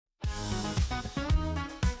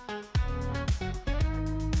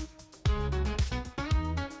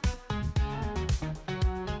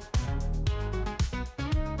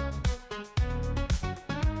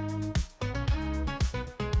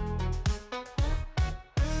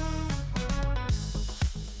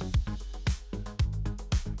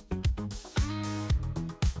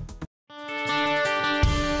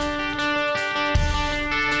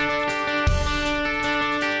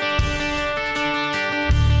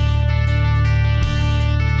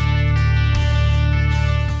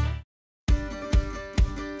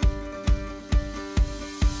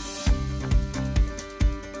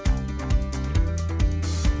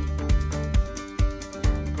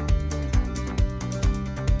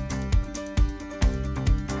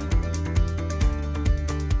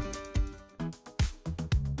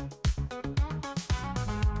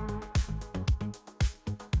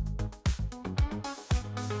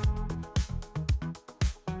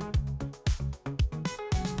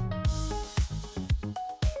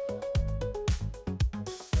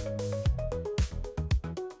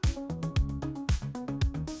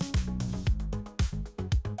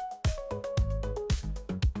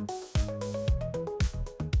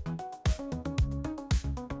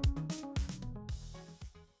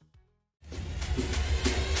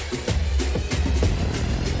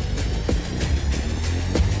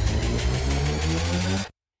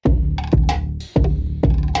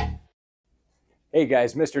Hey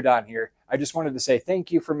guys, Mr. Don here. I just wanted to say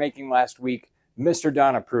thank you for making last week Mr.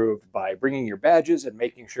 Don approved by bringing your badges and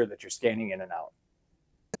making sure that you're scanning in and out.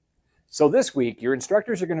 So this week, your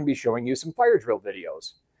instructors are going to be showing you some fire drill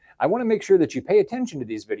videos. I want to make sure that you pay attention to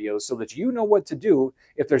these videos so that you know what to do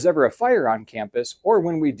if there's ever a fire on campus or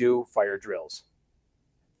when we do fire drills.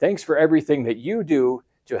 Thanks for everything that you do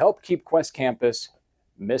to help keep Quest Campus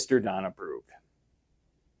Mr. Don approved.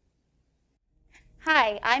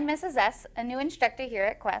 Hi, I'm Mrs. S., a new instructor here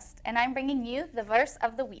at Quest, and I'm bringing you the verse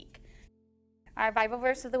of the week. Our Bible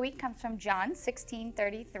verse of the week comes from John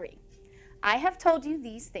 16:33. I have told you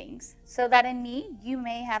these things so that in me you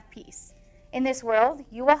may have peace. In this world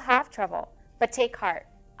you will have trouble, but take heart.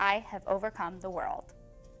 I have overcome the world.